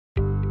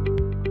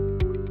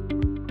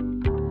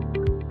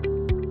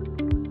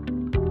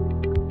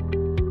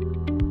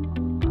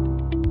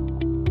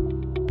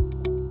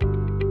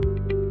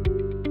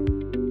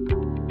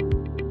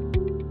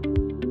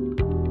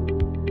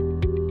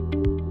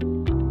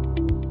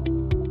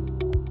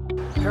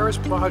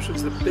Paris-Plages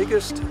is the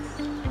biggest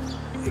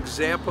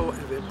example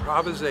of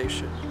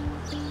improvisation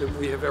that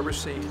we have ever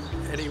seen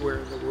anywhere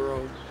in the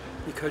world,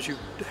 because you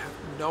have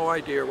no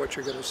idea what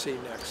you're going to see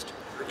next.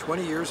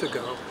 20 years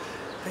ago,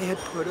 they had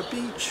put a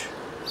beach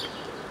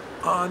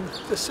on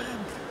the Seine.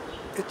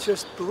 It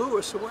just blew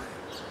us away.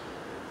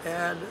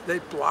 And they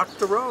blocked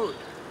the road.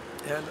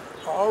 And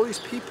all these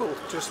people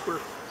just were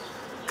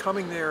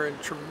coming there in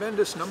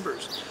tremendous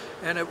numbers.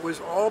 And it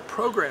was all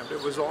programmed.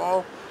 It was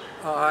all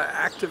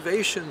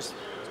activations,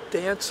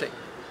 dancing,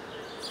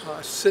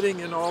 sitting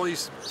in all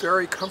these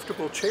very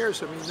comfortable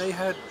chairs. I mean, they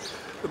had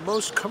the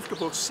most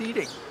comfortable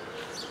seating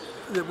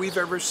that we've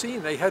ever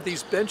seen. They had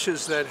these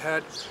benches that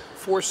had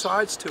 4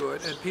 sides to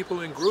it, and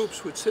people in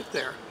groups would sit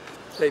there.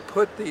 They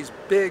put these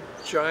big,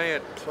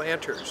 giant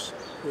planters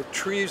with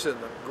trees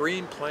in them,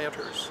 green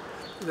planters,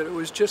 that it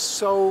was just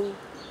so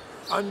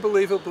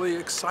unbelievably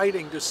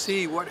exciting to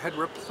see what had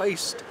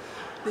replaced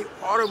the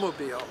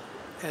automobile.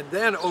 And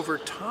then over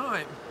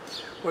time,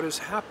 what has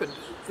happened,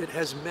 it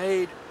has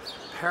made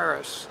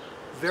Paris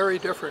very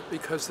different,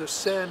 because the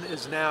Seine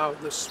is now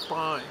the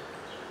spine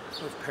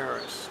of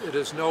Paris. It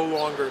is no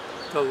longer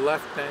the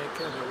left bank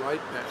and the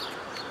right bank.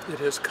 It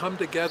has come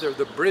together.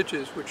 The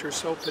bridges, which are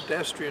so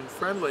pedestrian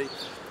friendly,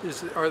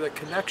 are the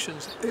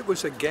connections. It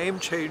was a game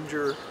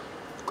changer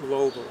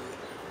globally.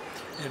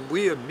 And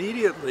we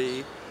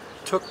immediately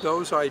took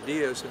those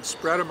ideas and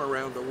spread them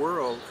around the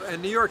world.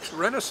 And New York's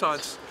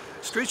Renaissance,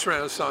 Streets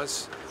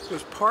Renaissance,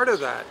 was part of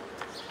that.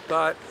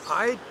 But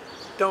I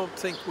don't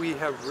think we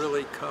have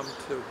really come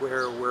to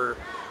where we're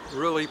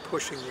really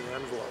pushing the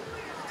envelope.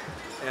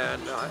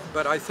 And,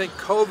 but I think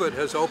COVID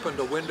has opened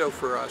a window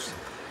for us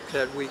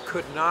that we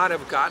could not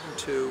have gotten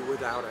to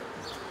without it.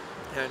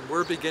 And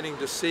we're beginning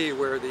to see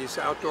where these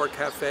outdoor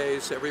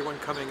cafes, everyone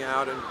coming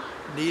out and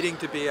needing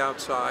to be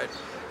outside,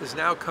 is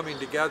now coming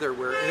together,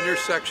 where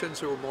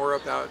intersections are more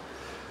about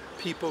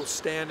people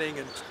standing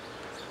and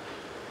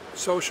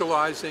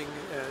socializing,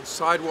 and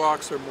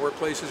sidewalks are more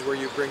places where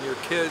you bring your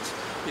kids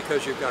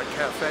because you've got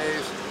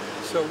cafes.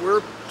 So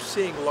we're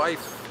seeing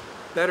life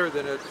better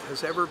than it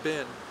has ever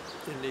been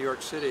in New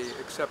York City,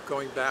 except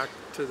going back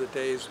to the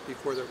days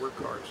before there were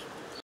cars.